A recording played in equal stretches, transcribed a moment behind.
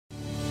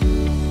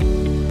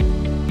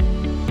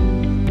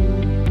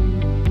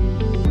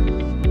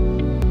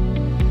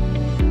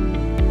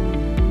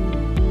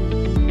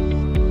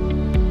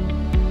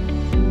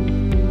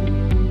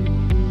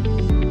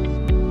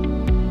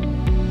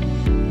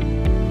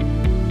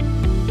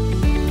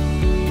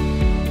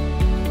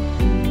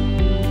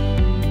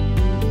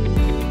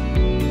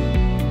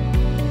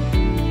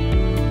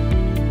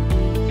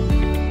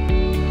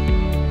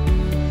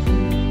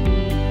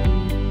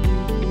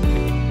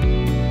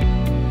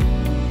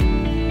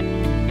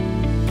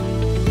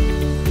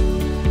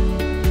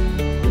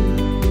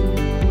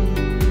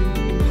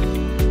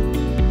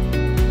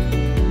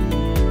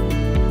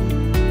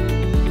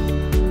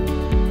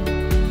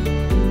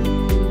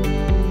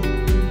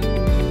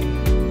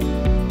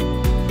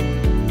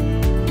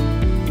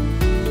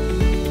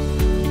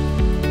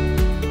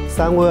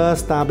Sunwell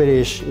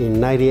established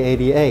in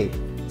 1988,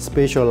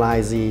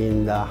 specializing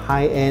in the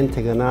high-end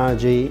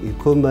technology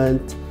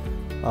equipment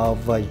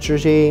of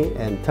extrusion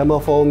and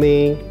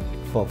thermoforming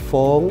for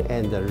foam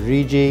and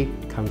rigid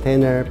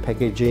container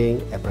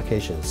packaging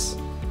applications.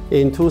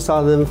 In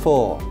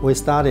 2004, we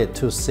started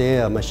to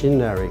sell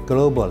machinery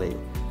globally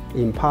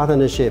in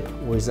partnership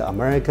with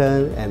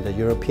American and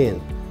European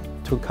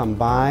to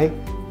combine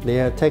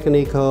their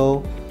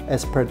technical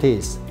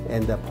expertise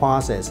and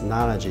process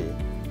knowledge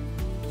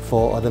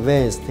for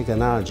advanced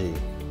technology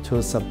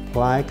to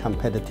supply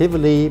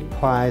competitively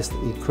priced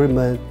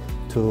equipment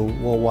to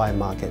worldwide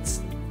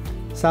markets.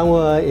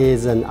 Sunwell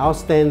is an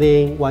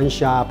outstanding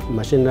one-shop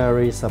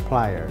machinery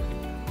supplier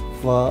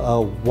for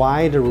a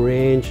wide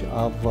range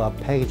of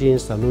packaging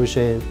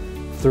solutions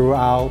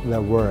throughout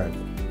the world.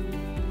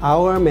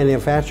 Our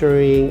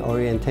manufacturing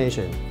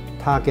orientation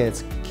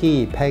targets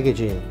key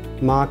packaging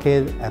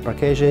market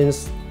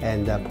applications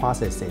and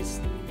processes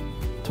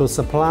to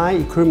supply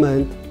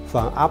equipment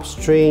from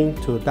upstream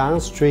to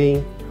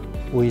downstream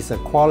with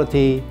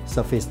quality,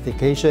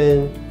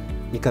 sophistication,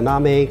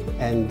 economic,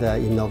 and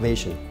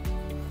innovation,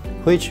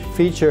 which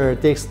feature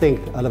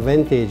distinct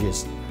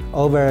advantages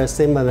over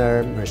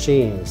similar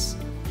machines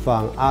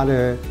from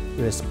other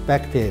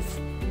respective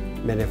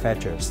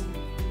manufacturers.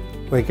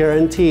 We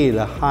guarantee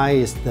the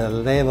highest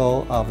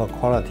level of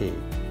quality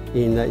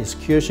in the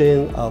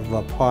execution of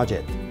a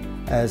project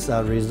as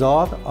a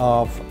result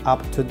of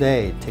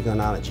up-to-date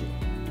technology.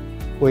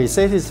 We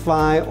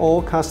satisfy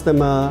all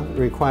customer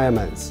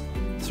requirements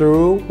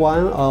through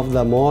one of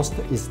the most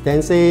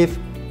extensive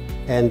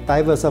and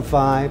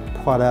diversified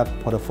product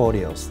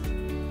portfolios.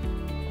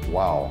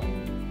 Wow.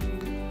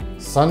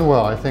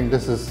 Sunwell, I think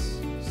this is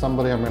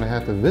somebody I'm going to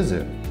have to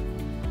visit.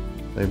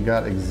 They've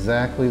got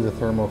exactly the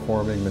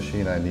thermoforming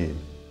machine I need.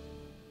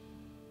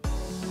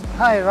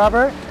 Hi,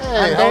 Robert.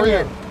 Hey, how are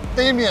you?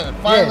 Damien,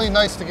 finally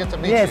nice to get to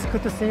meet you. Yes,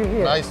 good to see you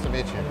here. Nice to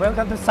meet you. And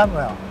welcome to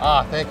Sunwell.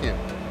 Ah, thank you.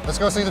 Let's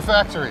go see the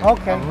factory.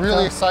 Okay. I'm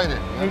really excited.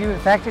 Give you a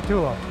factory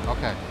tour.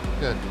 Okay,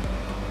 good.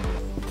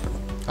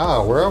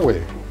 Ah, where are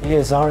we?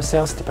 Here's our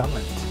sales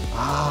department.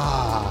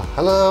 Ah,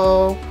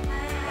 hello.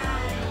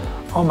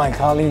 All my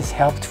colleagues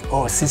help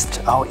to assist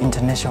our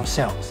international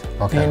sales,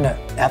 being the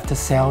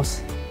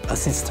after-sales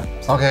assistant.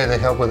 Okay, they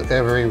help with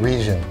every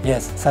region.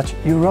 Yes, such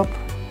Europe,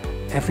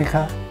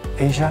 Africa,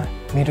 Asia,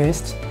 Middle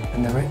East,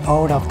 and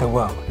all of the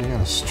world. You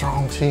got a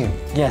strong team.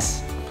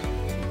 Yes.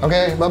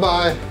 Okay,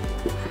 bye-bye.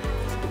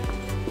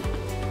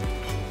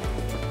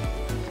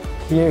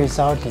 Here is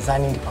our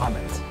designing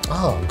department.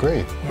 Oh,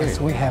 great. Yes,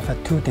 we have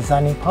two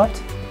designing parts.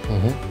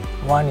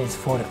 One is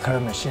for the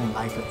current machine,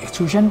 like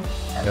extrusion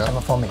and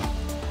thermoforming.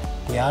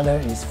 The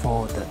other is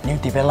for the new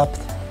developed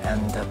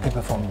and the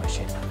paper forming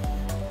machine.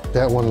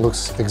 That one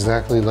looks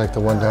exactly like the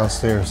one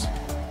downstairs.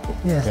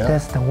 Yes,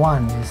 that's the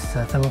one, is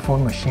a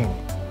thermoforming machine.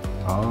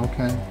 Oh,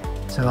 okay.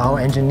 So our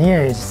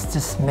engineer is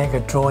just make a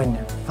drawing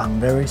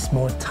from very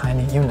small,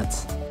 tiny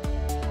units.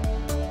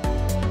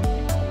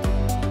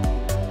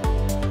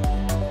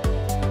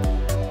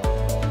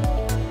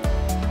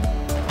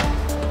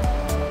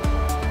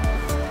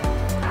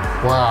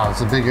 Wow, it's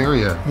a big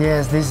area.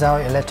 Yes, this is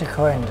our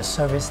electrical and the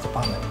service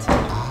department.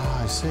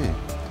 Ah, I see.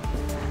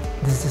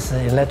 This is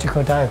an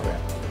electrical diagram.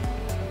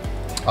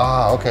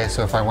 Ah, okay,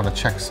 so if I want to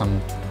check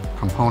some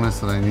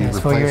components that I need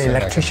replacing, for your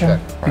electrician.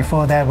 Right.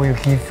 Before that, we'll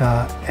give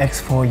X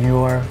for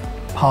your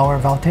power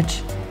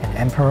voltage and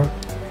ampere,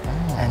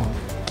 and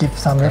give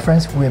some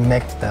reference. We'll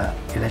make the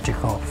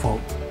electrical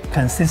for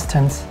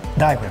consistent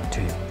diagram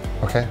to you.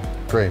 Okay,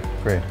 great,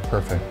 great,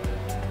 perfect.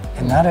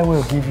 Another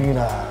will give you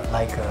the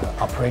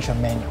operation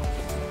manual.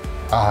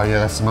 Ah, yeah,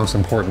 that's the most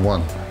important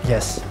one.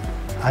 Yes,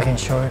 I can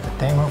show you the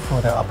demo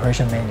for the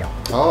operation manual.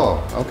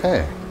 Oh,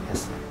 okay.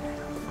 Yes.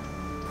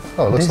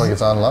 Oh, it looks like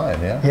it's online,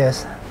 yeah?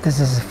 Yes,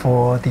 this is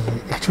for the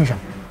extrusion.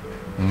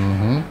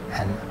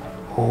 And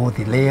all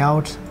the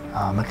layout,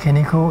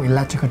 mechanical,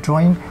 electrical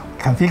drawing,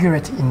 configure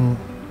it in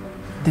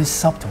this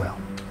software.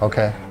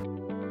 Okay.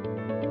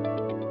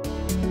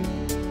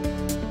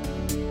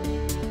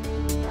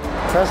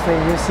 Firstly,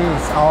 you see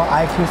it's our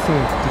IQC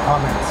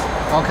department.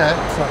 Okay.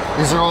 So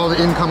these are all the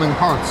incoming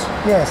parts?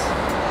 Yes.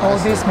 All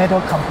these metal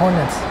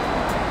components,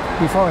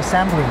 before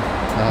assembling,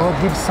 we'll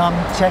give some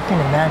checking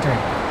and measuring.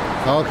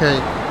 Okay.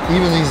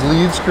 Even these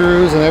lead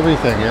screws and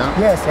everything, yeah?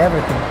 Yes,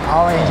 everything.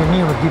 Our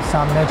engineer will give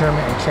some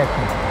measurement and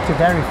checking to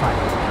verify.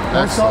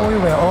 Also, we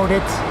will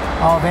audit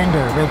our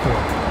vendor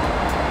regularly.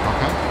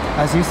 Okay.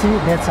 As you see,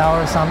 that's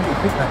our some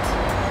equipment.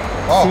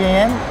 Oh,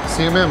 CMM.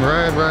 CMM,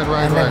 right.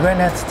 And the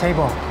granite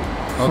table.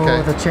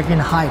 For the check-in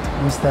height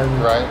with the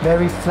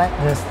very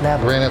flatness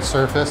level. Granite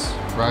surface,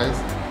 right?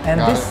 And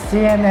this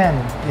CMM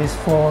is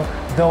for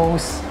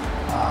those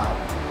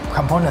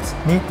components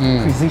need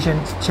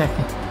precision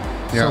checking.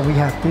 So we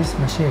have this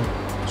machine.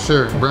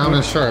 Sure, Brown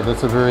and Sharp.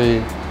 That's a very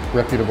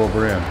reputable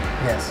brand.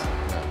 Yes.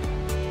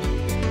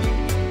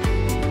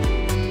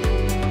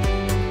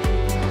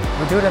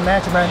 We do the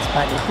measurements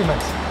by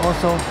equipment,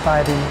 also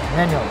by the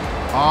manual.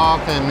 Oh,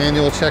 okay,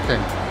 manual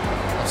checking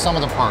of some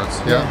of the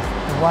parts. Yeah.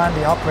 what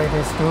the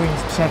operator is doing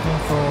is checking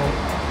for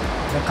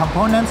the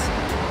components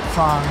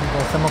from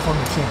the thermoform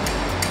machine.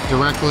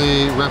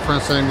 Directly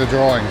referencing the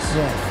drawings.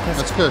 Yes.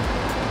 That's good.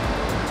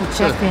 To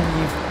check in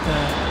if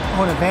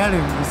all the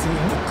value is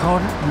in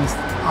accordance with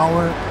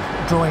our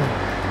drawing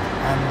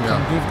and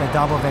can give the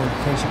double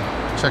verification.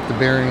 Check the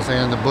bearings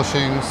and the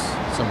bushings,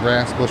 some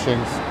brass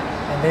bushings.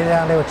 And later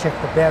on they will check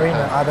the bearing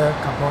and other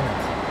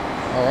components.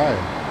 All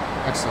right,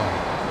 excellent.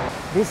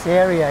 This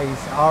area is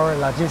our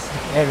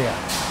logistics area.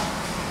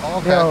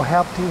 Okay. They'll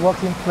help to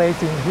working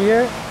place in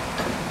here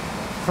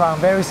from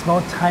very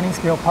small tiny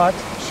scale parts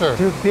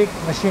to big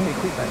machine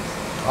equipment.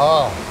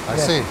 Oh, I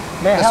see.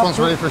 This one's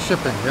ready for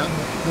shipping, yeah?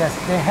 Yes,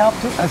 they help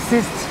to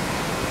assist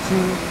to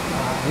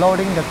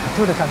loading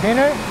to the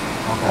container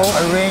or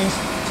arrange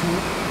to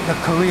the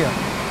courier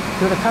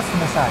to the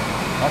customer side.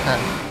 Okay.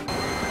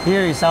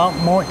 Here is our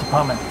mold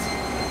department.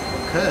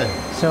 Okay,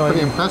 so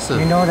pretty impressive.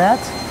 You know that?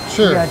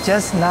 Sure. We are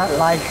just not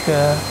like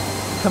the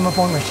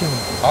thermoform machine.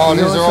 Oh,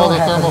 these are all the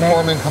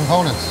thermoforming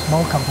components.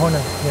 More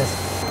components, yes.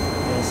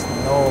 There's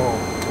no...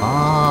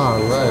 Ah,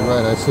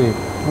 right, I see.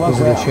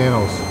 These are the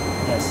channels.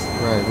 Yes.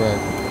 Right.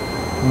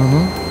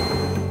 Mm-hmm.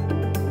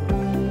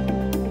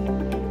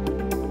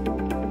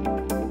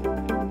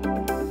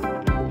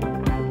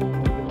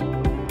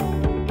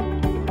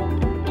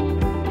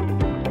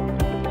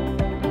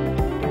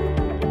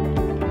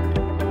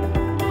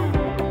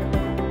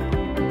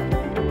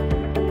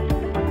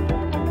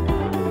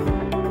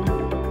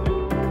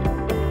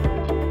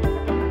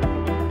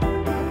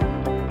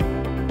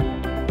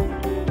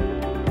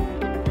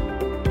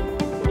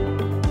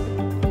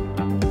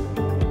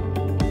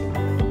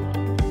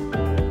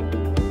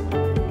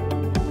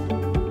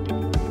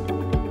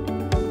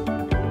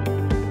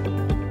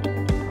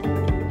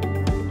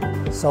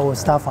 So we'll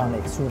start from the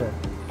extruder.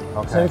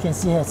 Okay. So you can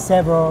see here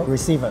several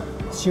receiver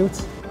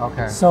chutes.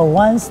 Okay. So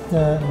once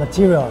the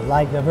material,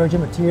 like the virgin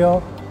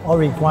material or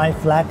refined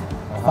flake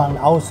from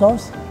our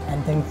source,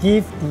 and then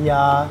give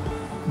the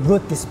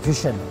good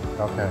distribution.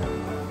 Okay.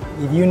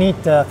 If you need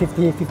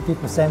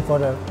 50% for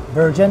the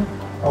virgin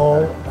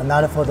or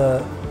another for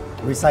the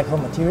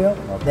recycled material,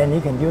 then you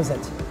can use it.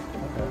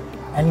 Okay.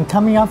 And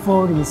coming up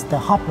for is the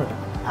hopper,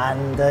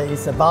 and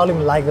it's a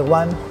volume like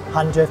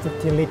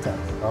 150 liters.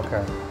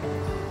 Okay.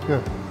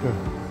 Good.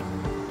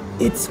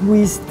 It's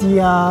with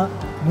the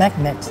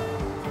magnet.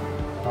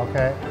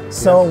 Okay.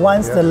 So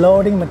once the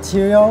loading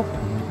material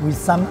with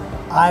some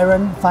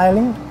iron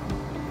filing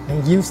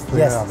and use,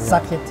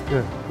 suck it.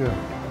 Good.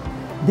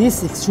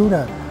 This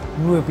extruder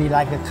will be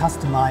like a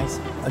customized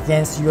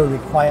against your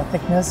required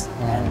thickness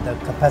and the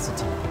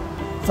capacity.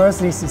 First,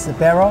 this is a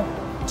barrel.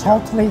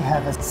 Totally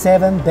have a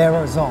 7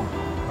 barrel zone.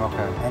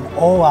 Okay. And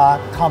all are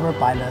covered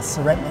by the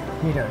ceramic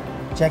heater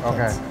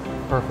jackets. Okay.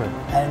 Perfect.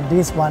 And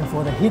this one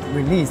for the heat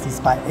release is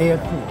by air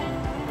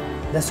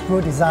cool. The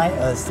screw design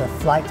as a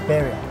flight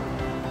barrier.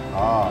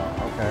 Ah,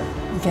 okay.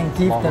 You can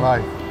give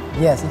life.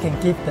 Yes, you can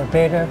give the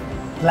better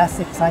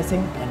plastic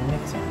sizing and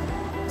mixing.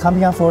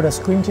 Coming up for the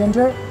screen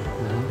changer.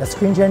 The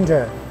screen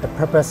changer, the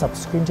purpose of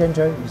screen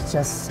changer is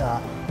just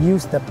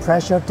use the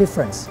pressure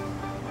difference.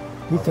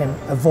 You can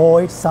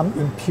avoid some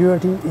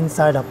impurity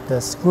inside of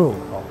the screw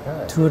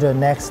to the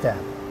next step.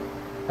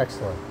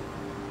 Excellent.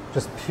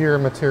 Just pure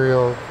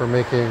material for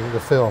making the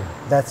film.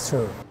 That's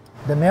true.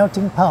 The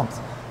melting pumps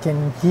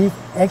can give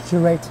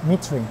accurate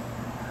metering.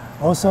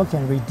 Also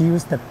can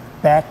reduce the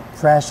back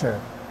pressure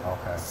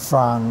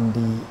from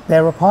the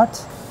barrel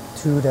part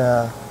to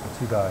the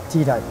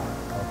T-die part.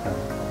 Okay.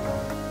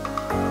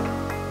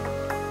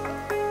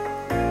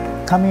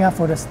 Coming up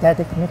for the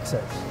static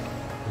mixers.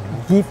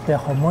 Give the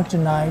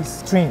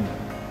homogenized stream.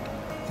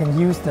 Can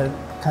use the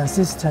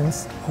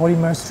consistent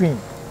polymer stream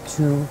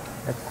to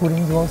the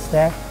cooling roll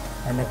stack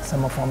and the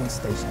thermoforming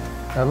station.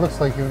 Now it looks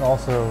like you can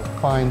also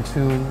fine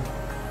tune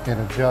and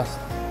adjust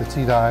the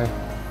T-die,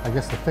 I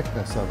guess the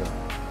thickness of it,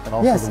 and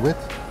also the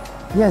width?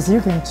 Yes,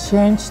 you can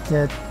change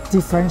the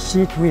different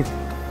sheet width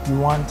you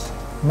want to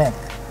make.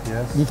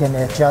 Yes. You can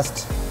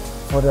adjust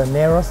for the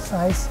narrow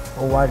size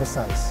or wider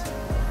size.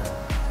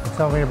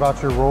 Tell me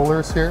about your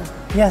rollers here.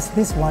 Yes,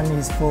 this one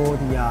is for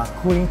the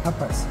cooling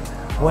purpose.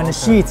 When the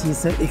sheet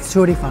is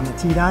extruded from the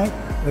T-die,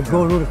 we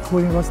go through the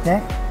cooling roll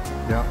stack.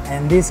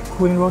 And this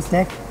cooling roll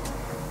stack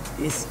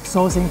is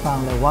sourcing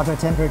from the water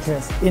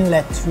temperatures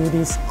inlet to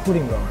this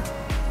cooling roller.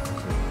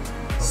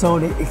 So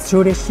the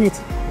extruded sheet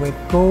will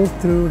go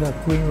through the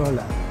cooling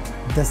roller.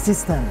 The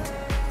system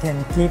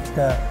can keep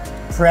the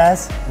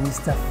press with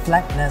the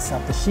flatness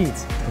of the sheet.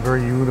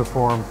 Very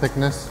uniform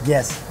thickness?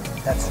 Yes,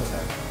 that's true.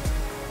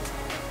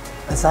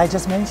 As I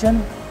just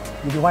mentioned,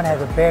 if you want to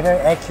have a better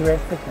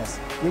accurate thickness,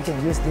 you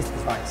can use this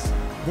device.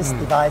 This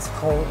device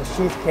called the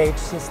sheet gauge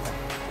system.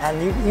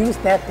 And you use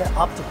that the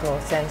optical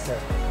sensor.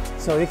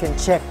 So you can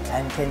check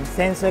and can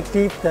sensor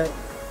give the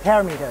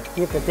parameter,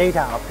 give the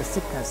data of the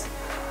thickness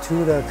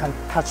to the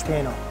touch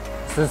panel.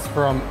 Is this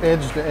from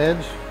edge to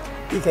edge?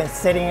 You can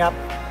setting up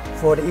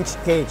for each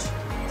gauge.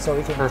 So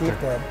you can give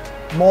the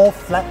more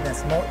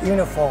flatness, more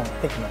uniform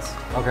thickness.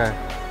 Okay,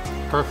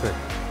 perfect.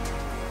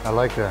 I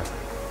like that.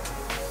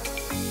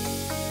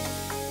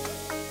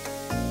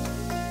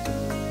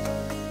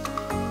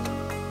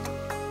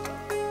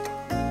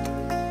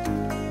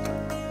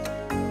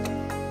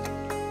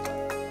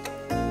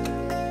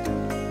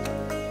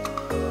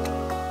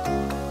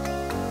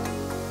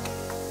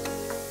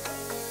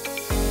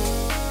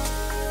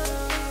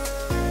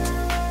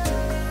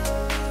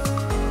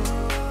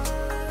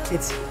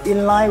 it's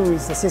in line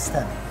with the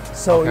system,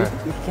 so Okay.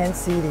 you can't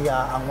see the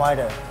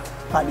unwinder.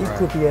 But it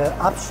could be an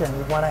option.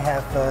 You want to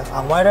have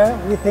unwinder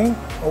within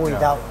or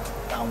without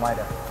the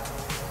unwinder.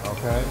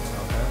 Okay,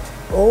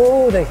 okay.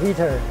 All the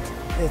heater,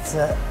 it's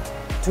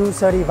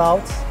 230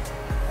 volts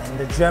and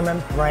the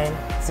German brand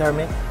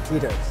ceramic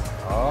heaters.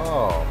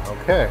 Oh,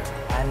 okay.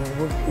 And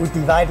we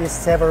divided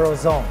several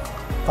zones.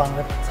 From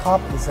the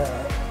top is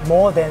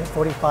more than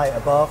 45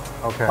 above.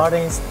 Okay.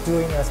 Bottom is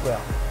doing as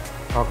well.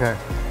 Okay.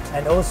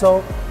 And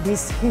also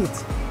this heat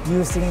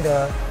using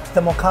the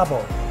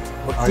thermocouple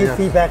will Oh, give yes.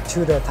 feedback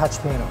to the touch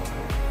panel.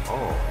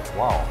 Oh,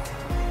 wow.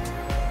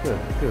 Good,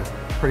 good.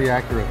 Pretty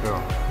accurate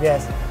though.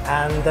 Yes,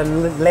 and the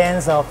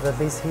length of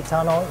this heat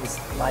tunnel is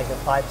like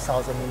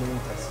 5,000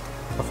 millimeters.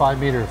 The 5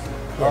 meters.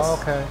 Yes. Oh,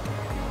 okay.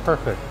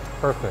 Perfect,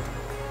 perfect.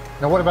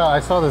 Now what about, I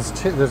saw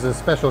there's a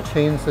special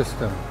chain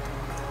system.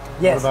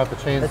 Yes, What about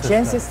the chain the system?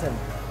 chain system,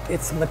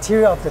 its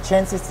material of the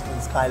chain system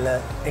is by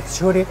the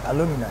extruded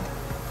aluminum.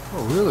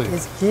 Oh, really?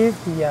 It gives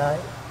the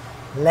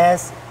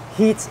less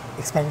heat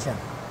expansion.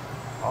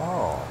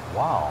 Oh,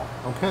 wow.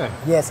 Okay.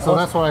 Yes, So also-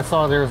 that's why I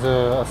saw there's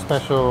a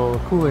special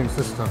cooling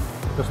system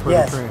just for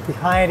Yes, the train.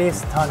 behind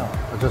this tunnel.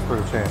 Just for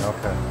the chain,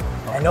 okay.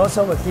 And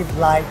also will keep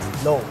light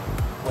low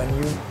when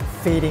you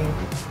feeding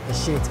the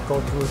sheet go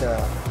through the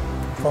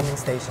forming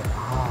station.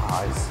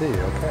 Ah, I see,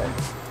 okay.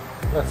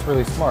 That's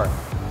really smart.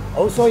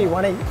 Also, you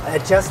want to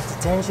adjust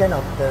the tension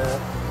of the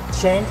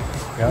chain.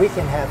 Yeah. We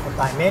can have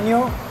by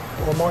manual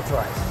or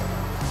motorized.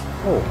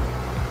 Oh,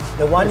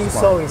 The one Very you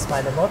smart. saw is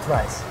by the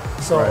motorized.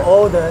 So Right.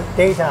 all the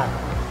data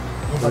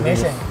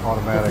information is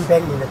automatic. will be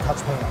back in the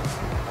touch panel.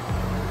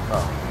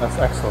 oh, that's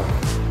excellent.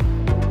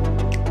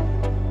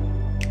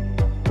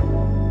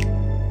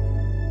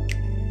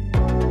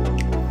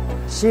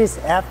 Sheets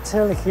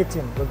after the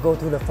heating will go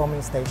to the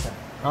forming station.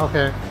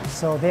 Okay.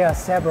 So there are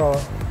several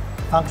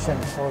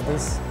functions for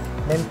this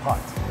main part.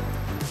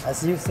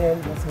 As you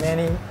said, there's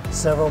many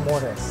servo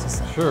motor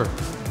system. Sure.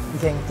 You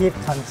can give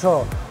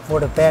control for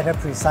the better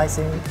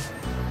precising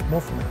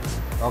movement.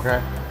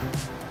 Okay.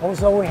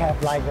 Also, we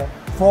have like a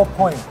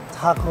 4-point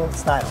taco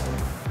style.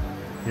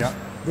 Yeah.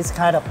 This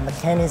kind of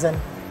mechanism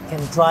can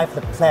drive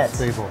the plate.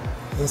 Stable.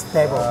 It's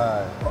stable,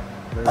 Right.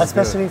 Very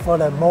especially for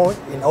the mold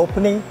in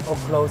opening or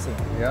closing.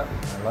 good. Yeah,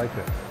 I like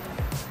it.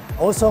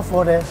 Also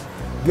for the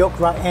yoke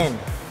rod end,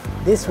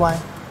 this one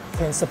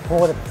can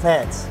support the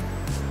plate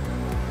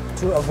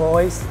to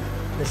avoid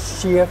the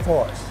shear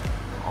force.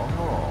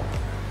 Oh.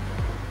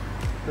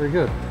 Very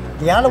good.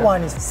 The other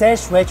one is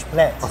sage wedge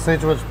plate. A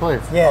sage wedge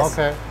plates. Yes,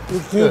 Okay.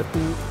 it Good. gives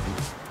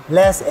the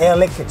less air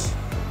leakage,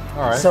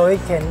 All right. so it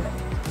can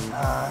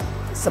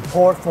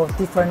support for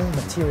different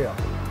material.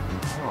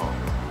 Oh,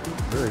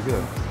 very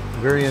good.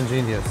 Very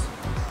ingenious.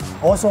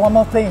 Also, one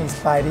more thing is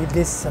by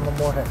this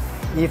motor.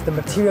 If the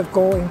material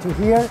go into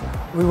here,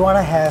 we want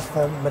to have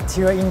a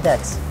material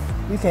index.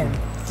 You can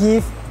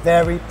give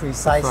very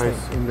precisely,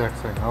 Precise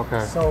indexing.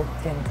 Okay. so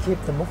can keep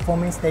the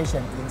forming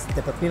station in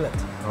stability.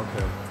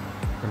 Okay.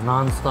 For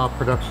non-stop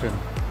production.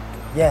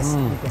 Yes,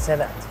 you can say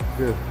that.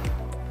 Good.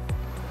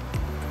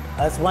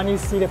 As when you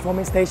see the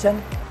forming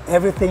station,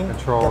 everything,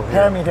 Control the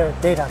here.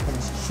 parameter data can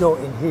show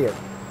in here.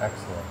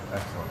 Excellent.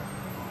 Excellent.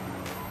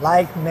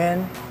 Like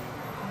main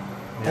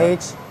Yeah.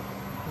 page,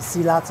 you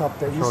see lots of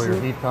the Show your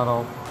issue. heat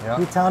tunnel. Yeah.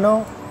 Heat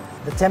tunnel,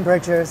 the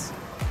temperatures,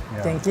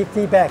 Yeah. can give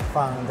feedback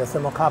from the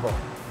thermocouple.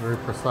 Very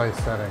precise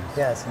settings.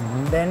 Yes.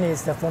 Then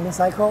is the forming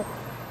cycle.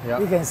 Yeah.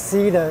 You can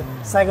see the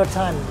cycle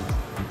time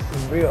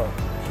in real.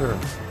 Sure.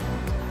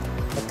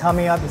 The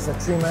coming up is a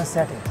trimmer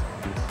setting.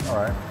 All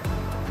right.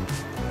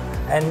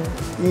 And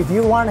if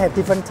you want to have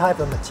different type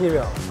of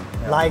material,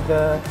 like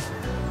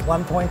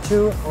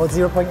 1.2 or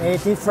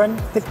 0.8 different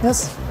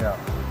thickness, Yeah.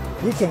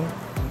 you can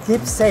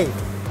keep safe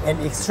and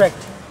extract.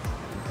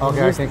 and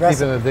Okay, I use can the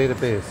keep it recipe. in a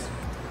database.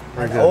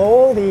 Very And good.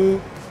 all the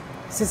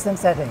system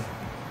setting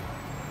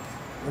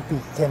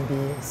can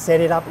be set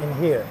it up in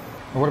here.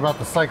 And what about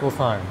the cycle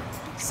time?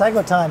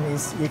 Cycle time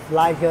is if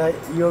like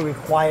your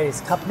require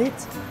is complete,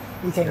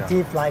 you can Yeah.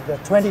 give like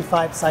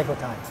 25 cycle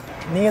time,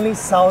 nearly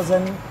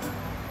 1,000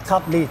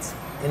 cup leads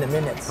in a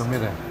minute. Per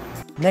minute.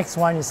 Next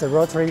one is a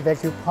rotary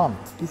vacuum pump.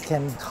 It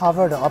can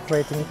cover the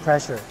operating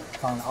pressure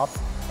from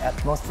the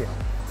atmosphere.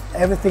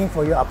 Everything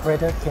for your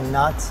operator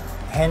cannot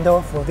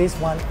handle for this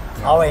one.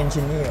 Our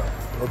engineer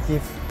will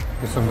give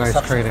Get some nice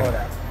instruction training. for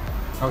that.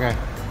 Okay.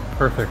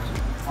 Perfect.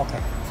 Okay.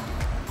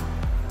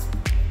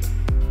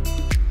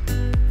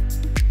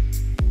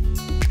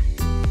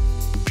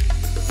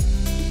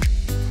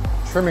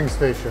 Trimming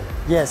station.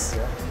 Yes.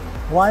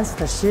 Once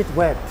the sheet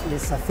web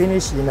is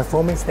finished in the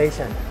forming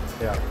station,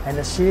 Yeah. and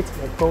the sheet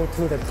will go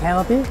to the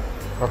canopy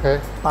Okay.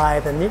 by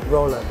the knit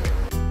roller.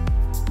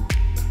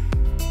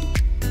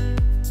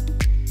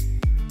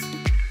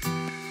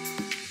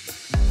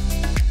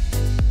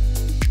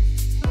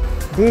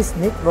 These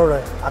knit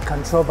rollers are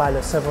controlled by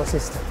the servo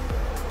system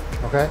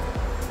Okay.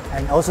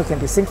 and also can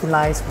be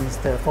synchronized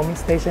with the forming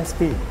station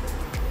speed.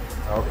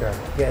 Okay.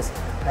 Yes,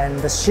 and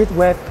the sheet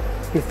web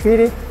be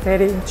fitted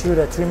into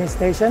the trimming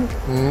station.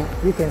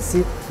 You can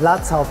see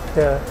lots of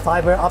the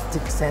fiber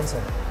optic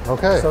sensor.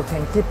 Okay. So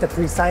can keep the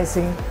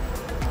precising,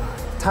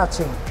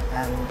 touching,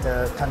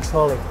 and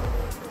controlling.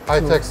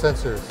 High-tech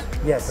sensors.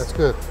 Yes. That's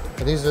good.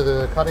 And these are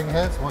the cutting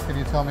heads. What can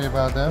you tell me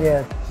about them?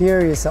 Yeah, here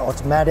is an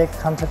automatic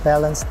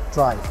counterbalance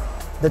drive.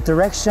 The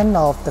direction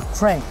of the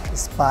crank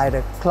is by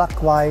the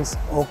clockwise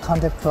or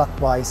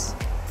counterclockwise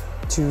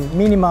to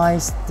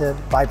minimize the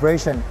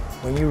vibration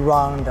when you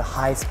run the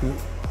high-speed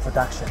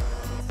production.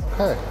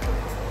 Okay.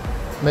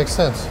 Makes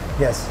sense.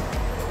 Yes.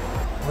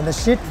 When the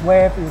sheet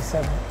web is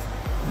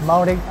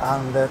mounted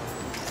on the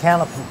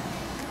canopy,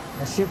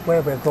 the sheet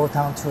web will go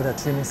down to the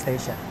trimming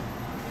station.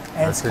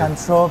 And it's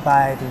controlled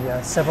by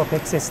the servo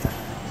pick system.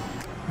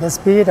 The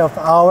speed of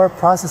our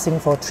processing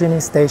for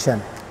trimming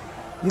station,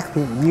 it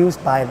could be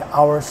used by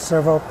our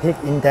servo pick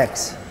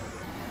index.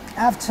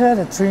 After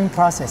the trimming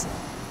processing,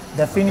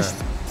 the finished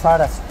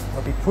product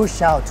will be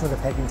pushed out to the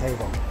packing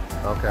table.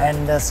 Okay.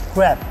 And the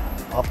scrap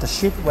of the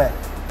sheet web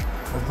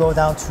will go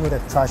down to the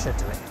crusher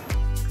tray.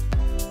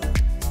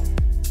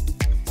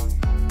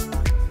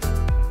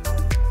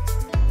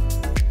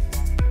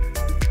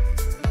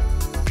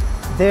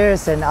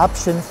 There's an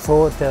option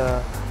for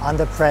the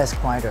underpress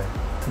grinder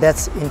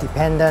that's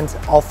independent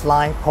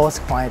offline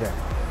post grinder.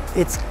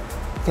 It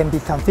can be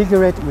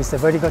configured with a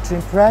vertical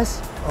trim press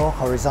or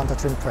horizontal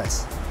trim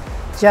press.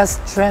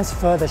 Just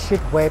transfer the sheet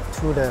web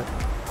to the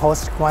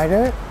post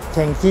grinder,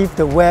 can give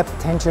the web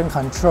tension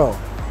control.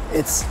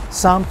 It's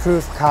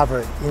soundproof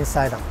cover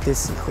inside of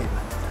this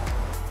equipment.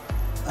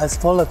 As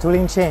for the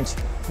tooling change,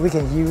 we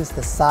can use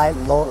the side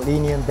load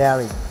linear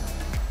bearing.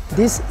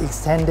 This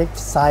extended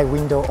side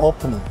window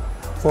opening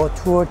for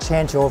tool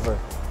changeover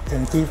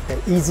can give the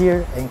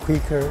easier and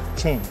quicker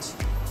change.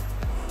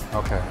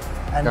 Okay,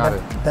 And got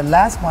it. the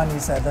last one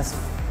is the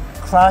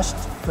crushed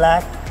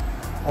flag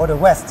or the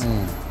west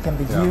can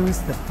be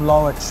used the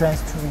blower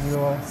trans to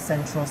your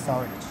central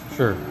storage.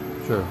 Sure,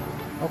 sure.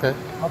 Okay.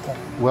 Okay.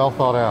 Well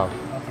thought out.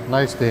 Okay.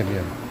 Nice,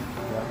 Damien.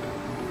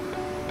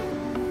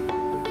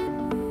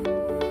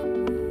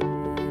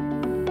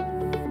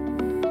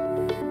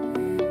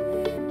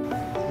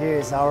 Here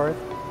is our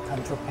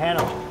control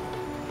panel.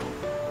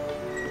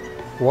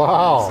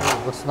 Wow,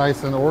 looks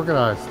nice and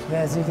organized.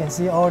 Yeah, as you can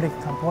see, all the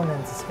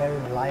components is very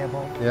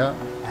reliable. Yeah.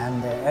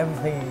 And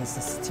everything is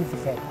a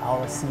certificate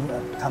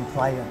RC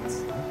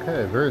compliance.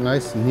 Okay, very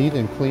nice, neat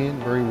and clean,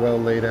 very well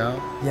laid out.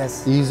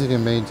 Yes. Easy to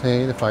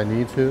maintain if I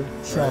need to.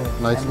 Sure.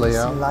 Right. Nice and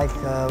layout. Like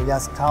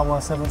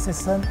Yaskawa servo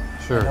system.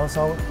 Sure. And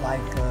also like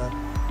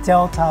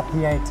Delta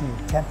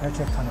PIT,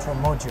 temperature control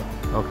module.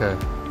 Okay.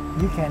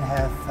 You can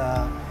have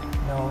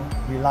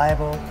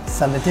reliable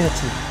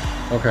solidity.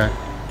 Okay.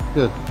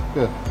 Good,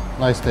 good.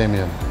 Nice,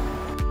 Damien.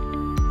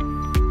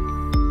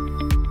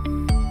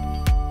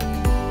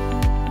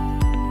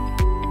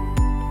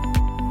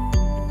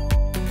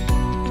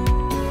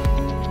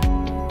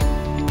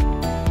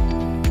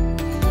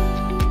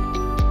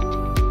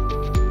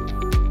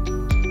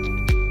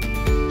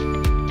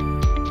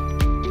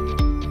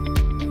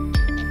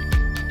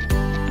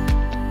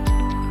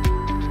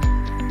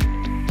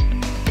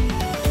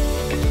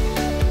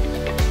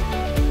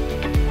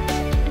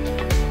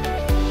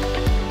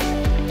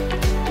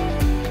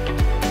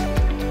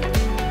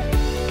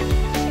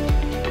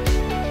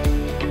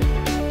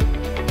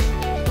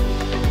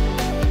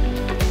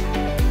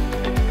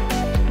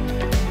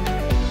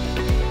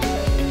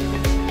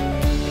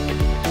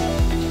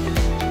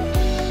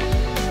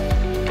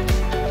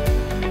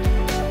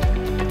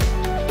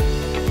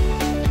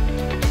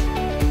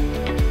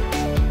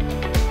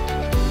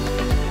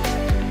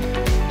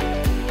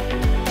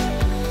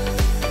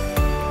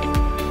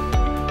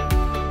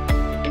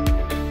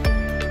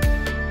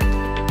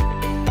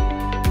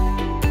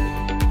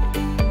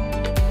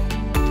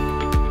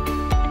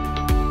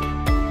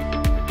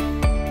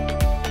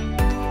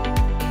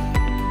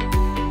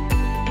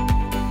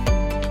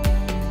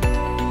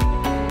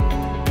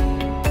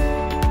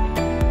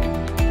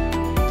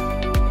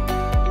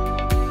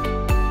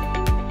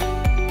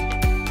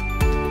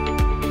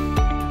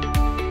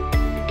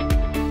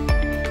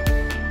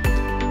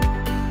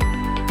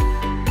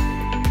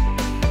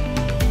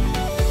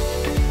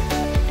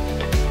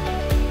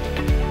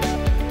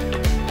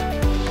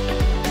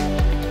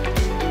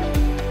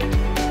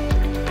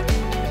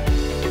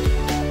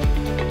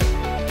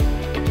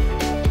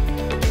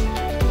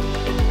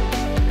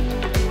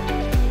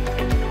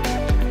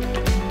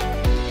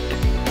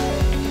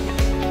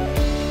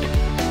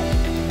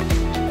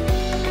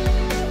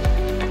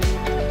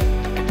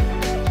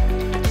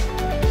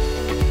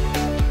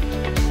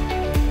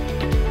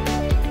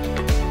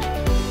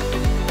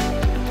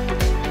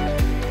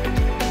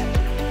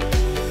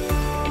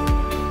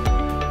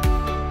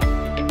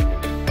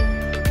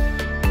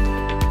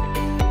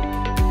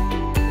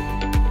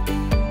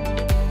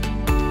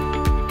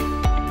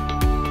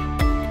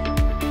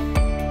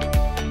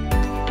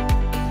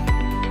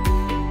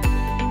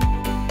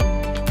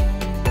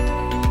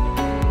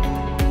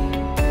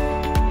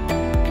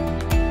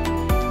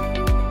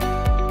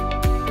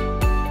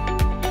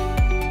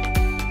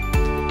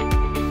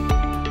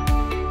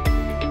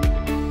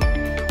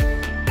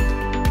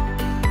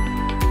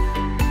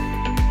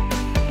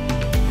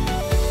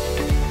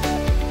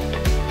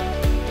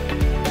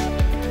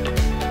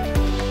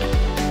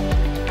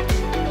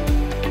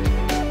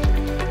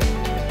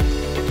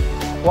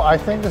 Well, I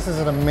think this is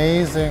an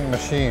amazing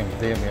machine,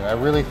 Damien. I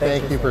really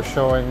thank you for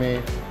showing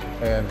me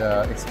and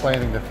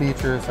explaining the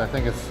features. I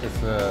think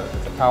it's a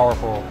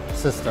powerful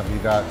system you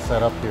got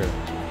set up here.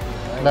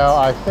 Right. Now,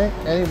 I think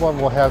anyone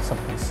will have some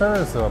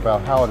concerns though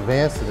about how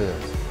advanced it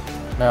is.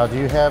 Now, do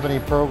you have any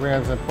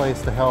programs in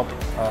place to help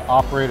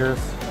operators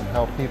and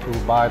help people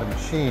who buy the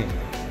machine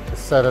to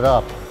set it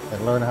up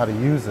and learn how to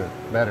use it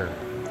better?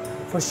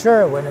 For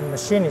sure, when the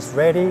machine is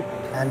ready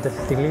and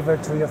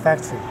delivered to your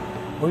factory,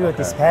 we will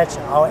dispatch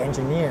our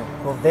engineer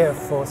go there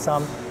for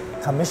some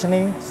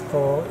commissioning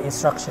for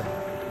instruction.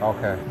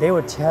 Okay. They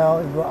will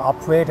tell your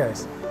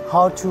operators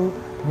how to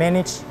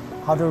manage,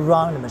 how to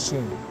run the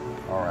machine.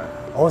 All right.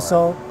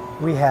 Also,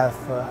 we have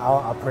our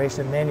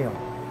operation manual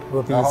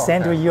will be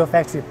sent to your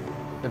factory.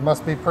 It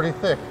must be pretty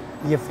thick.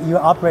 If your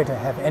operator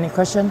have any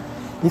question,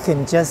 you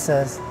can just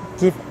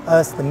give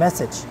us the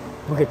message.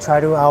 We can try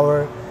to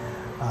our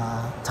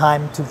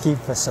time to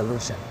give a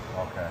solution.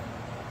 Okay.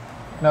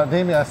 Now,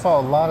 Damien, I saw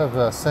a lot of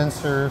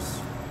sensors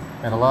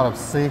and a lot of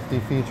safety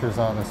features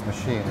on this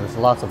machine. There's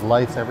lots of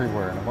lights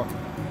everywhere. And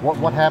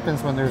what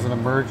happens when there's an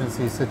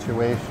emergency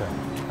situation?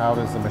 How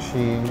does the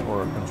machine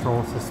or a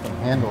control system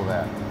handle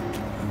that?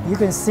 You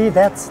can see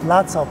that's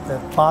lots of the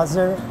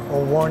buzzer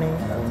or warning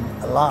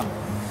alarm.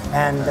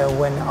 And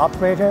when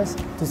operators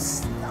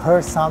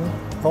hear some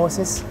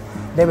voices,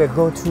 they will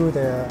go to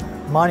the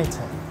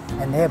monitor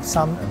and they have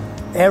some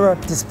error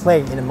display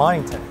in the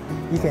monitor.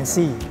 You can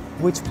see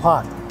which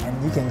part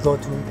and you can go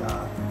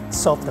to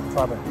solve the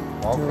problem.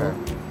 To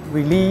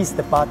release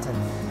the button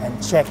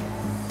and check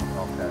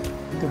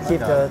to keep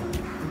the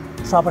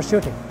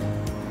troubleshooting.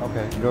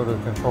 Okay, go to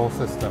the control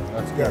system.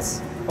 That's good.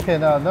 Yes. Okay,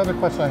 now another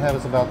question I have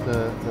is about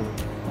the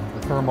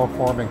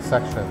thermoforming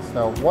sections.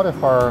 Now, what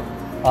if our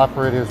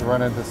operators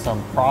run into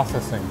some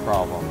processing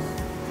problems?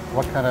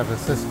 What kind of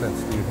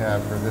assistance do you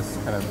have for this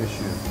kind of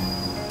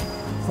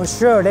issue? For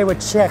sure, they will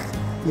check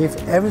if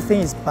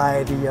everything is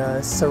by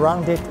the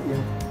surrounded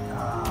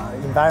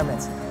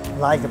environments,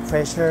 like the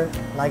pressure,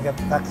 like a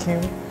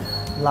vacuum,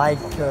 like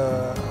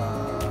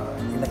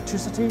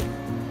electricity.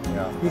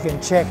 Yeah. You can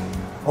check.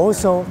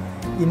 Also,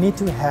 you need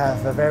to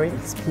have a very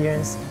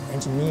experienced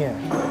engineer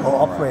or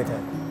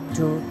operator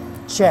to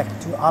check,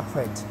 to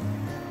operate.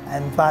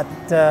 But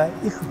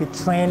it could be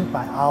trained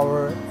by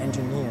our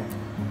engineer.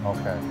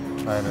 Okay,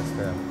 I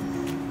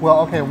understand.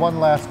 Well, okay, one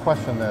last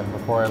question then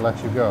before I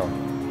let you go.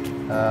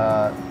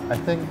 I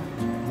think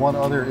one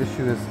other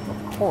issue is,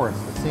 of course,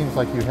 it seems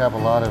like you have a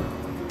lot of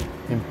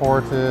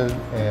imported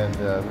and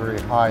very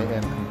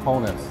high-end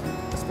components,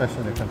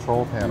 especially the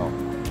control panel.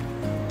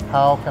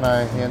 How can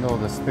I handle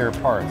the spare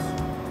parts?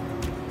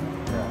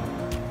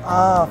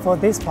 For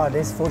this part,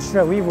 for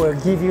sure, we will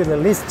give you the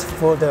list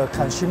for the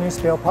consuming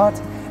spare part,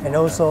 and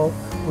also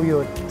we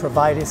will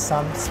provide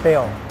some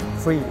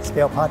free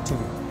spare part to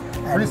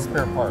you. Free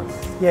spare parts?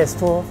 Yes,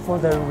 for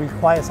the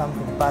require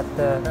something, but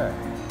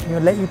you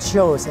let you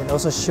choose and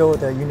also show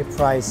the unit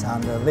price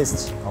on the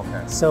list.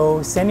 Okay.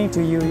 So sending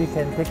to you, you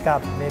can pick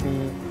up,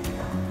 maybe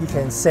you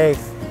can save,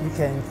 you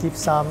can keep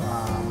some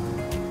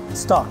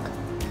stock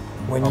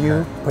when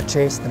you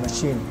purchase the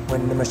machine,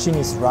 when the machine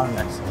is running.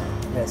 Excellent.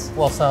 Yes.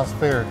 Well, sounds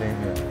fair,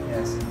 Damien.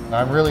 Yes.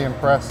 I'm really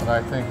impressed, and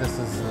I think this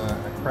is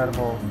an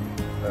incredible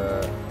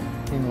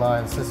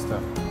inline system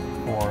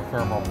for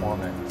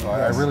thermoforming. So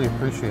I really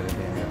appreciate it,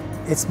 Damien.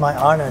 It's my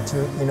honor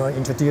to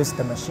introduce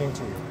the machine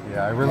to you.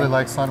 Yeah, I really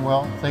like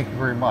Sunwell. Thank you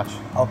very much.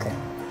 Okay.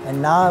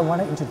 And now I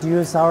want to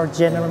introduce our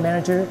general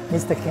manager,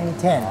 Mr. Kenny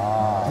Tan.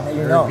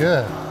 Very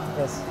good.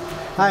 Yes.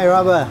 Hi,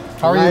 Robert.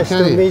 How are you,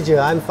 Kenny? Nice to meet you.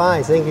 I'm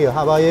fine, thank you.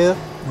 How about you?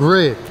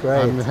 Great.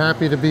 Great. I'm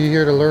happy to be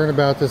here to learn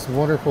about this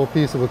wonderful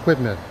piece of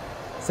equipment.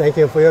 Thank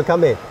you for your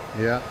coming.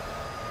 Yeah.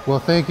 Well,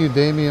 thank you,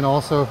 Damien,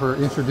 also for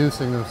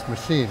introducing this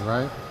machine,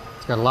 right?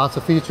 It's got lots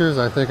of features.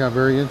 I think I'm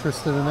very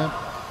interested in it.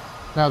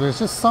 Now, there's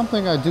just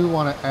something I do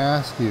want to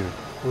ask you,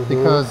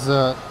 because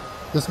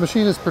this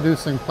machine is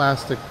producing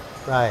plastic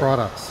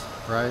products,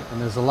 right?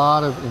 And there's a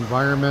lot of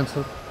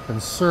environmental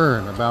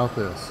concern about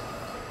this.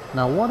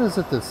 Now, what is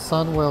it that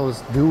Sunwell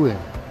is doing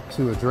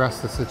to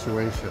address the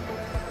situation?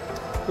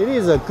 It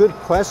is a good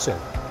question.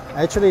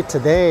 Actually,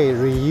 today,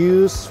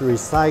 reuse,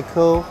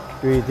 recycle,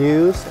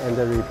 reduce, and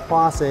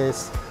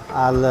reprocess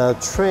are the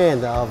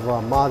trend of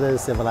modern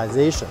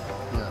civilization.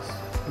 Yes.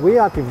 We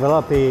are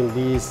developing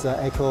these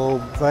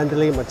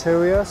eco-friendly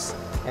materials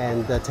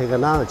and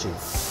technology,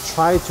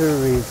 try to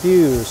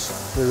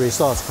reduce the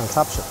resource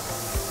consumption,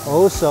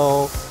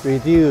 also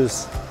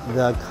reduce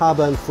the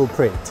carbon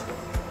footprint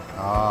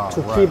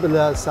to keep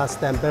the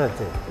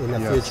sustainability in the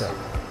future.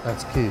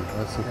 That's key.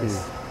 That's the key.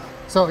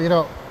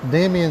 So,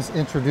 Damien's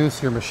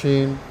introduced your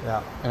machine,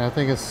 and I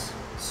think it's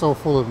so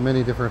full of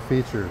many different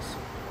features.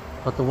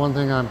 But the one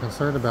thing I'm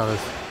concerned about is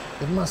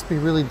it must be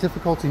really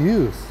difficult to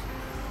use.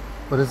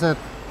 But is that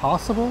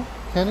possible,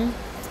 Kenny?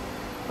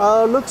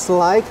 Looks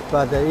like,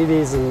 but it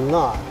is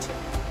not,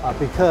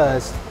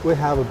 because we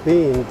have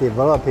been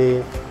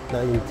developing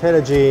the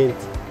intelligent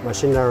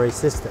machinery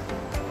system,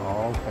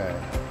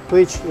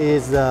 which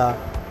is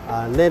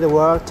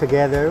networked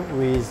together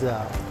with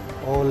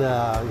all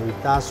the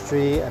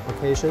industry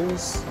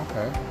applications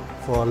Okay.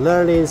 for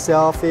learning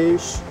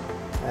sailfish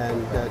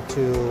and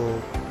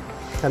to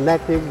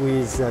connect it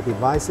with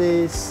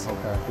devices,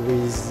 Okay.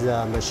 with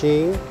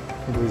machine,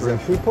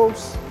 with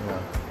peoples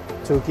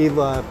Yeah. to give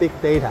big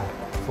data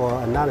for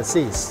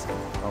analysis.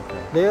 Okay.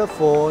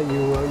 Therefore,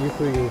 you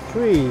could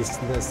increase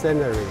the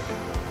salary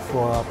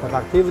for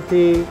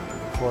productivity,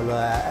 for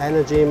the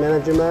energy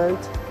management,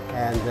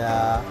 and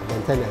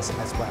maintenance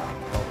as well.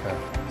 Okay.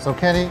 So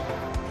Kenny,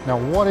 now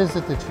what is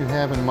it that you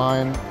have in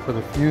mind for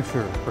the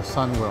future for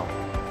Sunwell,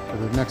 for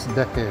the next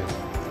decade?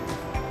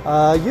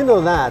 You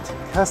know that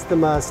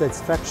customer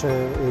satisfaction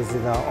is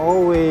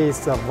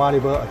always a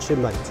valuable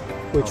achievement,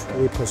 which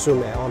we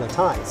pursue at all the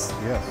times.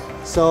 Yes.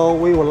 So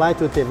we would like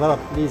to develop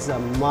this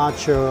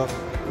much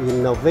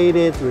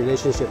innovative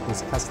relationship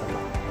with customer.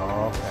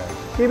 Okay.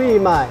 Keep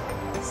in mind,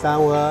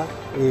 Sunwell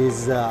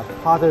is a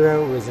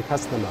partner with the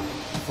customer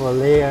for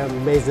their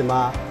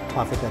maximum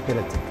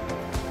profitability.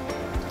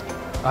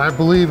 I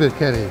believe it,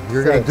 Kenny.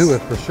 You're going to do it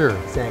Thanks. for sure.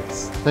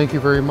 Thanks. Thank you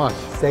very much.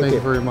 Thank you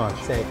very much.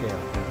 Thank you.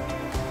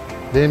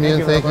 Damien,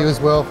 you, thank you Robert. as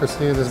well for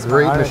seeing this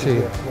great Honor to machine.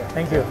 be here. Yeah,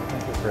 thank you.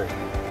 Great.